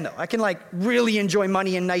can really enjoy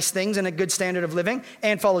money and nice things and a good standard of living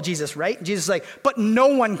and follow Jesus, right? Jesus is like, but no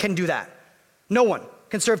one can do that. No one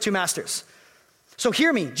can serve 2 masters. So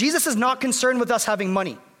hear me. Jesus is not concerned with us having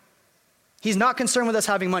money. He's not concerned with us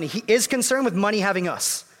having money. He is concerned with money having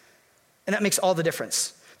us. And that makes all the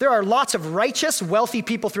difference. There are lots of righteous, wealthy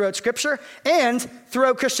people throughout Scripture and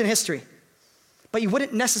throughout Christian history. But you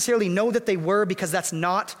wouldn't necessarily know that they were, because that's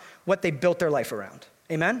not what they built their life around.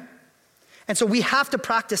 Amen? And so we have to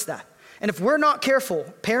practice that. And if we're not careful,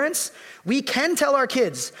 parents, we can tell our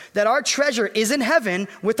kids that our treasure is in heaven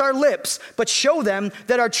with our lips, but show them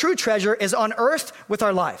that our true treasure is on earth with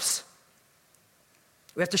our lives.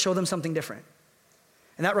 We have to show them something different.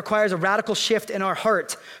 And that requires a radical shift in our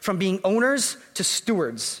heart from being owners to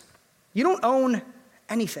stewards. You don't own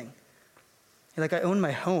anything. You're like, I own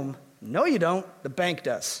my home. No, you don't. The bank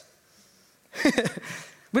does.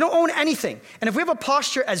 We don't own anything. And if we have a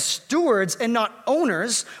posture as stewards and not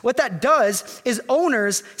owners, what that does is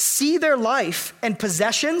owners see their life and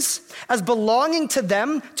possessions as belonging to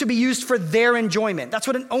them to be used for their enjoyment. That's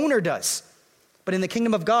what an owner does. But in the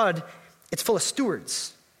kingdom of God, it's full of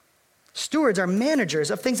stewards. Stewards are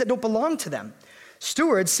managers of things that don't belong to them.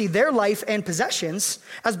 Stewards see their life and possessions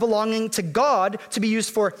as belonging to God to be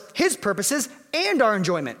used for his purposes and our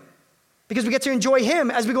enjoyment. Because we get to enjoy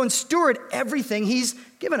him as we go and steward everything he's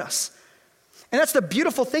given us. And that's the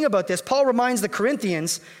beautiful thing about this. Paul reminds the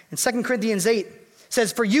Corinthians in 2 Corinthians 8,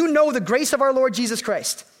 says, for you know the grace of our Lord Jesus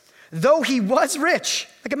Christ. Though he was rich,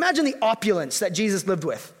 like imagine the opulence that Jesus lived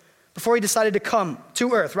with before he decided to come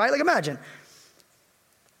to earth, right? Like imagine.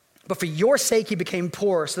 But for your sake he became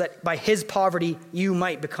poor so that by his poverty you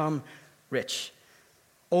might become rich.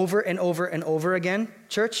 Over and over and over again,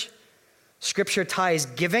 church, Scripture ties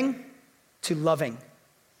giving to loving.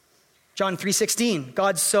 John 3:16,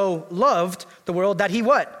 God so loved the world that he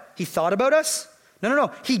what? He thought about us?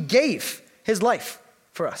 No. He gave his life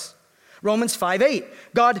for us. Romans 5:8,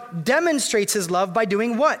 God demonstrates his love by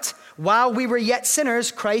doing what? While we were yet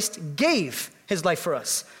sinners, Christ gave his life for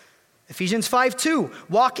us. Ephesians 5:2,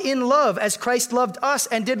 walk in love as Christ loved us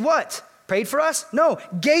and did what? Prayed for us? No,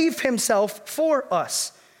 gave himself for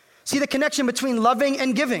us. See the connection between loving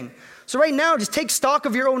and giving. So right now, just take stock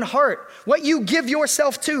of your own heart. What you give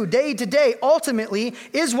yourself to day ultimately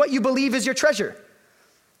is what you believe is your treasure.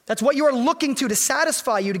 That's what you are looking to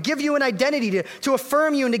satisfy you, to give you an identity, to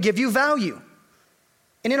affirm you and to give you value.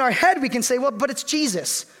 And in our head, we can say, well, but it's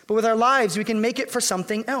Jesus. But with our lives, we can make it for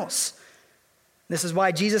something else. This is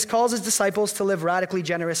why Jesus calls his disciples to live radically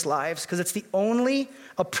generous lives, because it's the only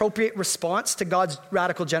appropriate response to God's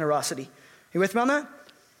radical generosity. You with me on that?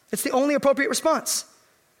 It's the only appropriate response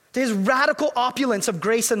to his radical opulence of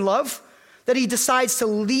grace and love, that he decides to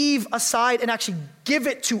leave aside and actually give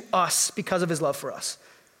it to us because of his love for us.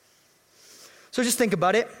 So just think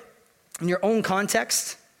about it in your own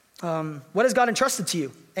context. What has God entrusted to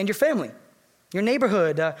you and your family, your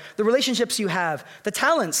neighborhood, the relationships you have, the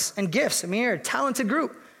talents and gifts? I mean, you're a talented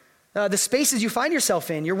group. The spaces you find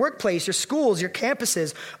yourself in, your workplace, your schools, your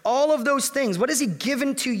campuses, all of those things. What has he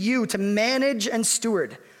given to you to manage and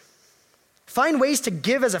steward? Find ways to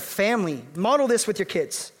give as a family. Model this with your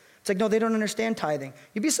kids. It's like, no, they don't understand tithing.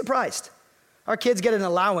 You'd be surprised. Our kids get an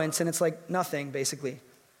allowance and it's like nothing, basically.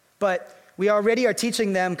 But we already are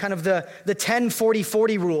teaching them kind of the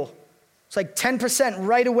 10-40-40 rule. It's like 10%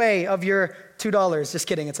 right away of your $2. Just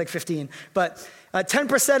kidding, it's like 15. But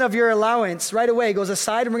 10% of your allowance right away goes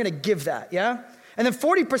aside and we're gonna give that, yeah? And then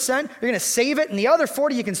 40%, you're gonna save it, and the other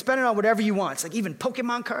 40, you can spend it on whatever you want. It's like even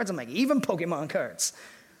Pokemon cards. I'm like, even Pokemon cards,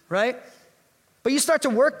 right? But you start to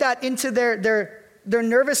work that into their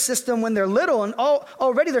nervous system when they're little, and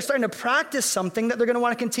already they're starting to practice something that they're going to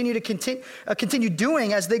want to continue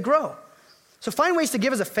doing as they grow. So find ways to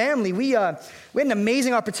give as a family. We had an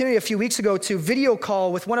amazing opportunity a few weeks ago to video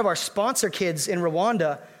call with one of our sponsor kids in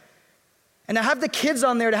Rwanda, and to have the kids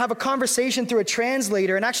on there to have a conversation through a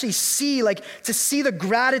translator and actually see the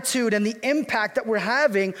gratitude and the impact that we're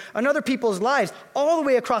having on other people's lives all the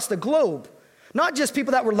way across the globe. Not just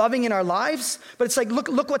people that we're loving in our lives, but it's like,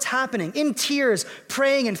 look what's happening. In tears,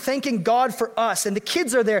 praying and thanking God for us. And the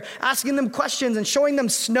kids are there asking them questions and showing them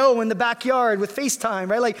snow in the backyard with FaceTime,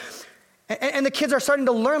 right? And the kids are starting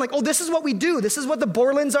to learn, oh, this is what we do. This is what the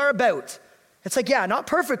Borlands are about. It's like, yeah, not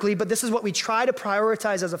perfectly, but this is what we try to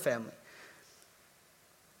prioritize as a family.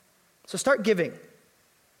 So start giving.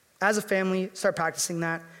 As a family, start practicing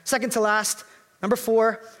that. Second to last, number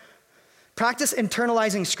 4, practice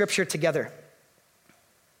internalizing Scripture together.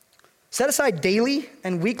 Set aside daily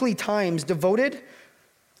and weekly times devoted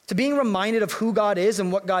to being reminded of who God is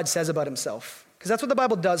and what God says about himself. Because that's what the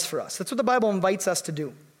Bible does for us. That's what the Bible invites us to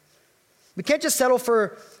do. We can't just settle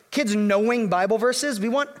for kids knowing Bible verses. We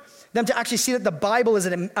want them to actually see that the Bible is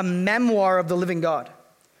a memoir of the living God.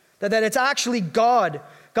 That it's actually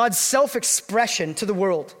God's self-expression to the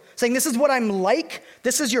world. Saying, this is what I'm like,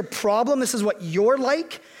 this is your problem, this is what you're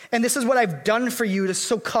like, and this is what I've done for you to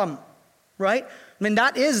so come, right? I mean,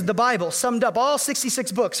 that is the Bible summed up, all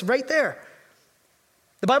 66 books right there.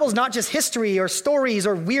 The Bible is not just history or stories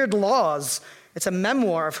or weird laws. It's a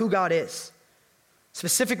memoir of who God is,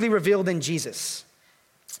 specifically revealed in Jesus.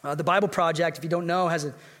 The Bible Project, if you don't know, has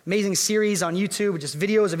an amazing series on YouTube with just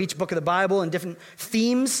videos of each book of the Bible and different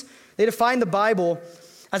themes. They define the Bible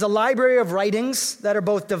as a library of writings that are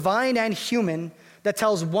both divine and human, that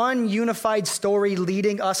tells one unified story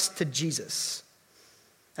leading us to Jesus.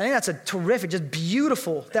 I think that's a terrific, just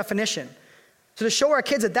beautiful definition. So to show our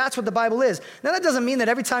kids that that's what the Bible is. Now that doesn't mean that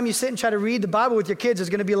every time you sit and try to read the Bible with your kids, there's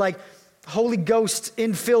going to be like Holy Ghost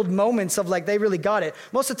infilled moments of like they really got it.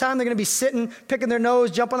 Most of the time they're going to be sitting, picking their nose,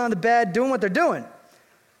 jumping on the bed, doing what they're doing.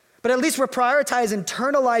 But at least we're prioritizing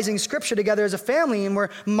internalizing Scripture together as a family, and we're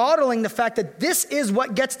modeling the fact that this is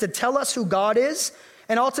what gets to tell us who God is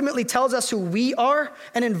and ultimately tells us who we are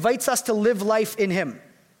and invites us to live life in Him.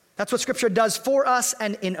 That's what Scripture does for us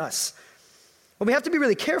and in us. What we have to be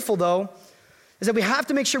really careful, though, is that we have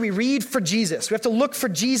to make sure we read for Jesus. We have to look for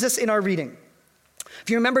Jesus in our reading. If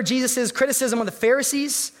you remember Jesus' criticism of the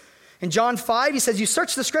Pharisees, in John 5, he says, you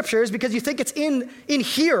search the Scriptures because you think it's in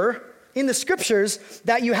here, in the Scriptures,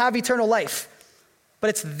 that you have eternal life. But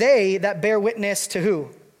it's they that bear witness to who?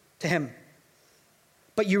 To Him.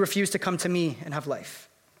 But you refuse to come to me and have life.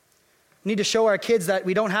 We need to show our kids that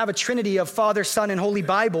we don't have a trinity of Father, Son, and Holy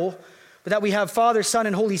Bible, but that we have Father, Son,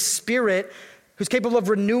 and Holy Spirit who's capable of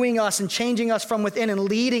renewing us and changing us from within and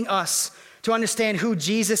leading us to understand who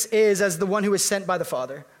Jesus is as the one who is sent by the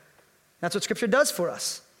Father. That's what Scripture does for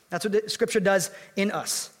us. That's what Scripture does in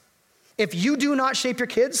us. If you do not shape your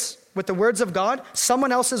kids with the words of God,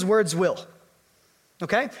 someone else's words will.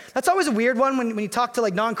 Okay? That's always a weird one when you talk to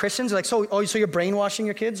like non-Christians. You're like, so you're brainwashing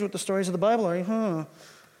your kids with the stories of the Bible, are you? And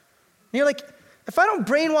you're like, if I don't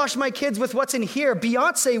brainwash my kids with what's in here,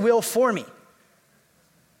 Beyonce will for me.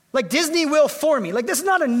 Like Disney will for me. Like this is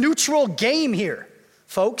not a neutral game here,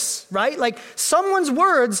 folks, right? Like someone's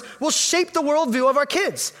words will shape the worldview of our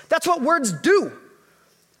kids. That's what words do.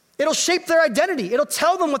 It'll shape their identity. It'll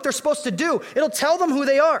tell them what they're supposed to do. It'll tell them who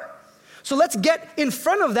they are. So let's get in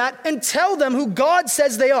front of that and tell them who God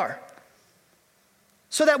says they are.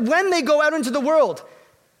 So that when they go out into the world,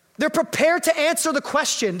 they're prepared to answer the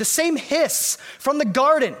question, the same hiss from the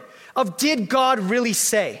garden of, did God really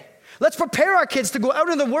say? Let's prepare our kids to go out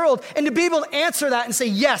in the world and to be able to answer that and say,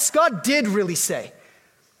 yes, God did really say.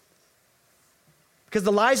 Because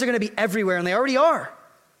the lies are going to be everywhere, and they already are.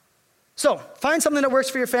 So find something that works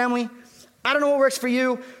for your family. I don't know what works for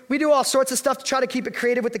you. We do all sorts of stuff to try to keep it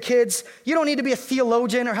creative with the kids. You don't need to be a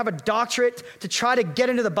theologian or have a doctorate to try to get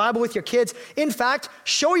into the Bible with your kids. In fact,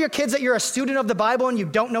 show your kids that you're a student of the Bible and you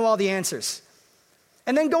don't know all the answers.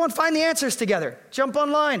 And then go and find the answers together. Jump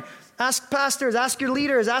online. Ask pastors, ask your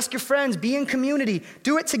leaders, ask your friends, be in community,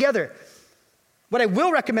 do it together. What I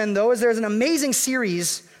will recommend, though, is there's an amazing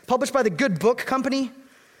series published by the Good Book Company.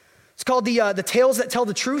 It's called the Tales That Tell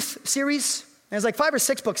the Truth series. And there's like 5 or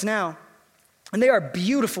 6 books now, and they are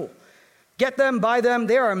beautiful. Get them, buy them,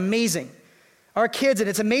 they are amazing. Our kids, and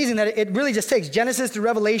it's amazing that it really just takes Genesis to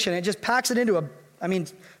Revelation, it just packs it into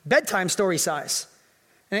bedtime story size.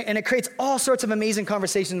 And it creates all sorts of amazing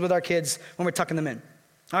conversations with our kids when we're tucking them in.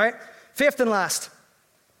 All right, 5th and last,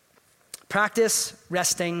 practice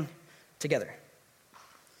resting together.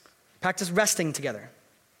 Practice resting together.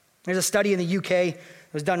 There's a study in the UK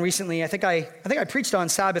that was done recently. I think I preached on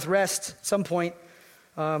Sabbath rest at some point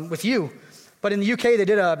with you. But in the UK, they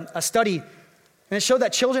did a study, and it showed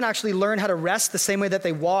that children actually learn how to rest the same way that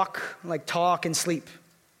they walk, like talk, and sleep.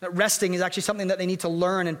 That resting is actually something that they need to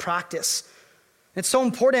learn and practice. It's so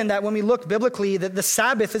important that when we look biblically, that the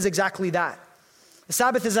Sabbath is exactly that. The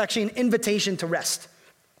Sabbath is actually an invitation to rest.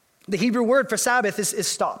 The Hebrew word for Sabbath is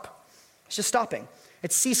stop. It's just stopping.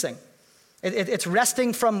 It's ceasing. It's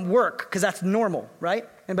resting from work, because that's normal, right?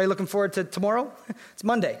 Anybody looking forward to tomorrow? It's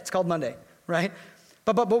Monday. It's called Monday, right?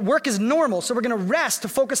 But work is normal, so we're going to rest to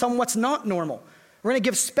focus on what's not normal. We're going to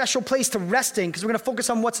give special place to resting because we're going to focus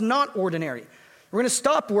on what's not ordinary. We're going to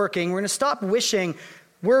stop working. We're going to stop wishing,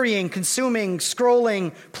 worrying, consuming,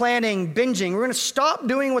 scrolling, planning, binging. We're going to stop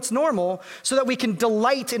doing what's normal so that we can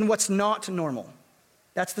delight in what's not normal.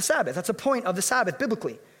 That's the Sabbath. That's the point of the Sabbath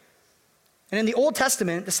biblically. And in the Old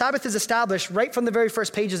Testament, the Sabbath is established right from the very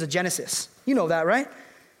first pages of Genesis. You know that, right?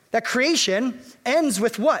 That creation ends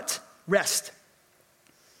with what? Rest.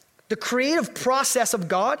 The creative process of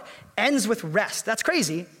God ends with rest. That's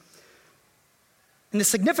crazy. And the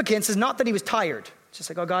significance is not that he was tired. It's just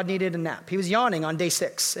like, oh, God needed a nap. He was yawning on day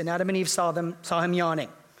 6, and Adam and Eve saw him yawning.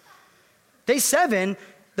 Day 7,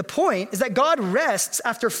 the point is that God rests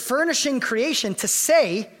after furnishing creation to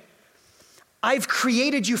say, I've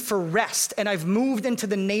created you for rest, and I've moved into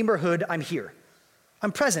the neighborhood. I'm here.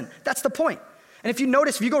 I'm present. That's the point. And if you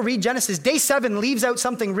notice, if you go read Genesis, day 7 leaves out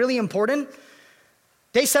something really important.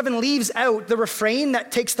 Day 7 leaves out the refrain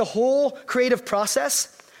that takes the whole creative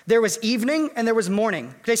process. There was evening and there was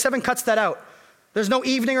morning. Day 7 cuts that out. There's no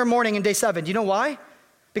evening or morning in day 7. Do you know why?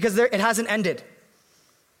 Because it hasn't ended.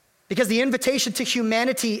 Because the invitation to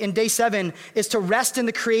humanity in day 7 is to rest in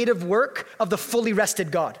the creative work of the fully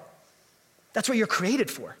rested God. That's what you're created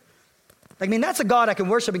for. That's a God I can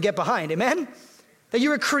worship and get behind, amen? That you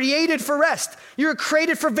were created for rest. You were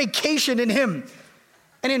created for vacation in him.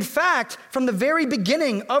 And in fact, from the very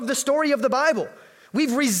beginning of the story of the Bible,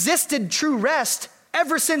 we've resisted true rest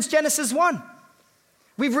ever since Genesis 1.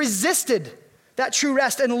 We've resisted that true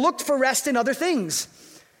rest and looked for rest in other things.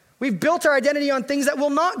 We've built our identity on things that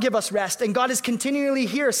will not give us rest, and God is continually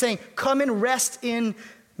here saying, come and rest in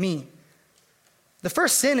me. The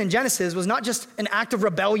first sin in Genesis was not just an act of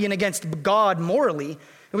rebellion against God morally.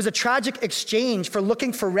 It was a tragic exchange for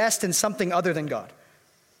looking for rest in something other than God.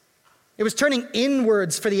 It was turning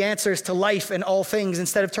inwards for the answers to life and all things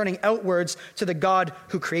instead of turning outwards to the God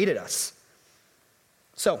who created us.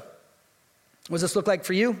 So, what does this look like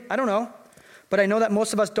for you? I don't know. But I know that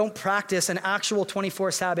most of us don't practice an actual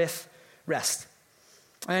 24 Sabbath rest.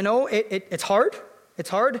 And I know it's hard. It's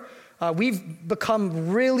hard. We've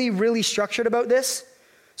become really, really structured about this.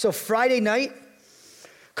 So Friday night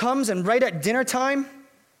comes, and right at dinner time,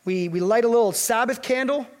 we light a little Sabbath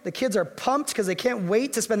candle. The kids are pumped because they can't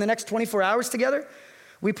wait to spend the next 24 hours together.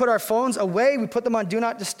 We put our phones away. We put them on Do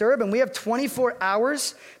Not Disturb, and we have 24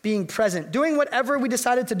 hours being present, doing whatever we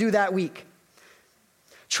decided to do that week.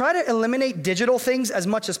 Try to eliminate digital things as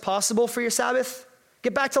much as possible for your Sabbath.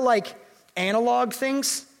 Get back to analog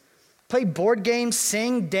things. Play board games,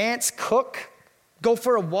 sing, dance, cook, go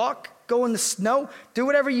for a walk, go in the snow, do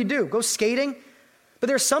whatever you do, go skating. But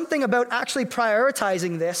there's something about actually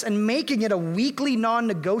prioritizing this and making it a weekly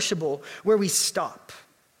non-negotiable where we stop.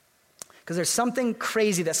 Because there's something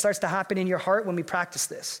crazy that starts to happen in your heart when we practice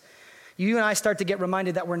this. You and I start to get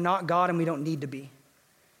reminded that we're not God and we don't need to be.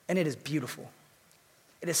 And it is beautiful.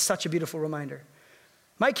 It is such a beautiful reminder.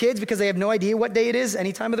 My kids, because they have no idea what day it is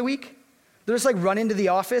any time of the week, they'll just run into the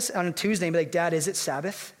office on a Tuesday and be like, Dad, is it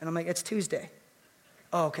Sabbath? And I'm like, it's Tuesday.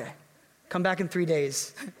 Oh, okay. Come back in 3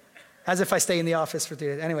 days. As if I stay in the office for 3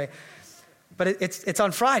 days. Anyway, but it's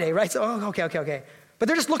on Friday, right? So, okay. But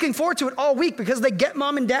they're just looking forward to it all week because they get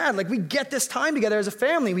mom and dad. We get this time together as a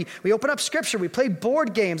family. We open up scripture. We play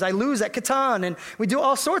board games. I lose at Catan, and we do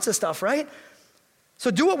all sorts of stuff, right?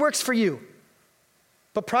 So do what works for you.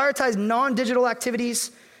 But prioritize non-digital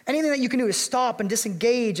activities. Anything that you can do is stop and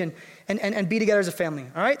disengage and be together as a family,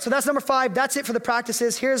 all right? So that's number 5. That's it for the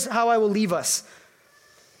practices. Here's how I will leave us.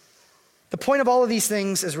 The point of all of these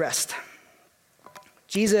things is rest.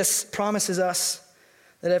 Jesus promises us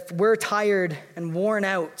that if we're tired and worn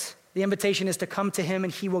out, the invitation is to come to him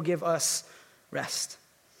and he will give us rest.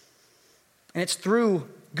 And it's through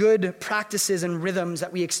good practices and rhythms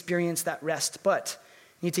that we experience that rest. But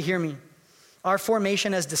you need to hear me. Our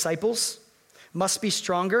formation as disciples must be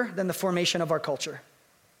stronger than the formation of our culture.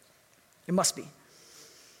 It must be.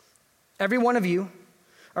 Every one of you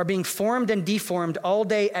are being formed and deformed all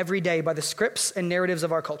day, every day by the scripts and narratives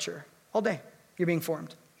of our culture. All day, you're being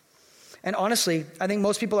formed. And honestly, I think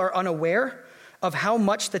most people are unaware of how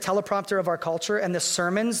much the teleprompter of our culture and the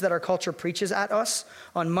sermons that our culture preaches at us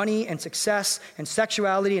on money and success and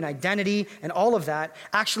sexuality and identity and all of that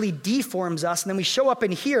actually deforms us. And then we show up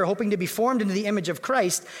in here hoping to be formed into the image of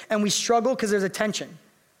Christ, and we struggle because there's a tension.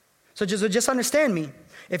 So just understand me.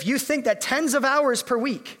 If you think that tens of hours per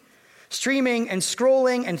week, streaming and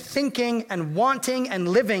scrolling and thinking and wanting and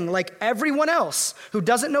living like everyone else who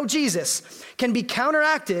doesn't know Jesus can be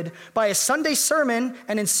counteracted by a Sunday sermon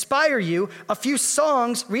and inspire you, a few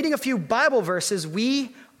songs, reading a few Bible verses,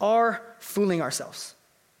 we are fooling ourselves.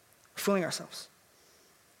 We're fooling ourselves.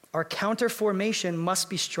 Our counter formation must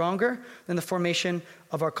be stronger than the formation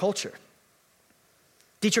of our culture.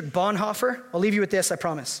 Dietrich Bonhoeffer, I'll leave you with this, I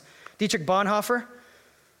promise. Dietrich Bonhoeffer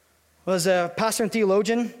was a pastor and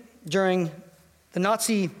theologian during the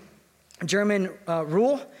Nazi German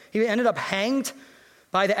rule. He ended up hanged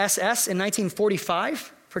by the SS in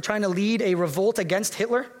 1945 for trying to lead a revolt against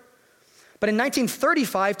Hitler. But in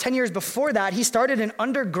 1935, 10 years before that, he started an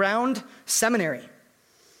underground seminary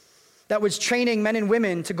that was training men and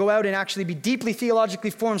women to go out and actually be deeply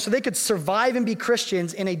theologically formed so they could survive and be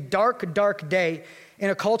Christians in a dark, dark day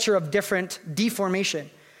in a culture of different deformation.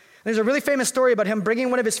 There's a really famous story about him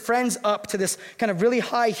bringing one of his friends up to this kind of really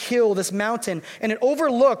high hill, this mountain, and it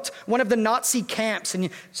overlooked one of the Nazi camps,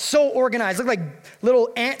 and so organized, looked like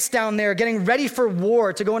little ants down there getting ready for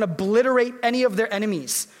war to go and obliterate any of their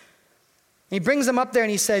enemies. And he brings them up there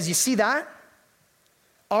and he says, you see that?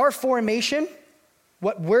 Our formation,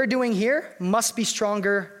 what we're doing here, must be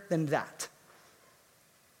stronger than that.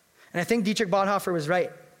 And I think Dietrich Bonhoeffer was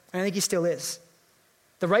right, and I think he still is.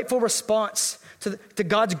 The rightful response to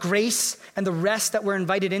God's grace and the rest that we're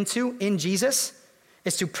invited into in Jesus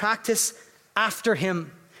is to practice after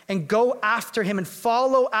him and go after him and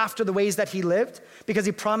follow after the ways that he lived, because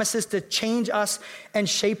he promises to change us and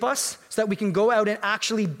shape us so that we can go out and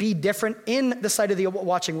actually be different in the sight of the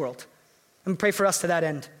watching world. And pray for us to that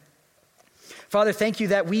end. Father, thank you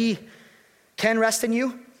that we can rest in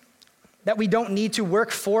you, that we don't need to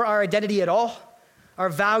work for our identity at all. Our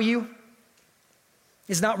value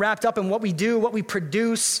is not wrapped up in what we do, what we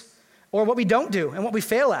produce, or what we don't do and what we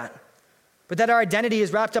fail at, but that our identity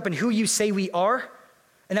is wrapped up in who you say we are,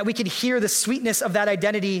 and that we can hear the sweetness of that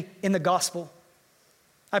identity in the gospel.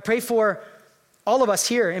 I pray for all of us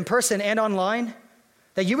here in person and online,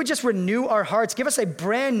 that you would just renew our hearts, give us a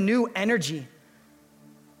brand new energy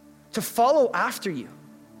to follow after you,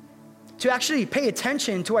 to actually pay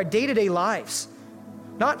attention to our day-to-day lives,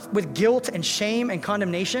 not with guilt and shame and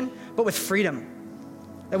condemnation, but with freedom.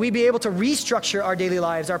 That we be able to restructure our daily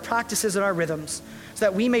lives, our practices and our rhythms, so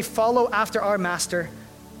that we may follow after our master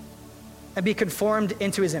and be conformed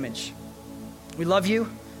into his image. We love you,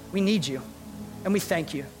 we need you, and we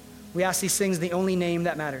thank you. We ask these things in the only name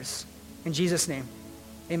that matters. In Jesus' name,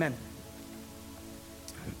 amen.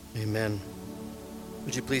 Amen.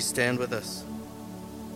 Would you please stand with us?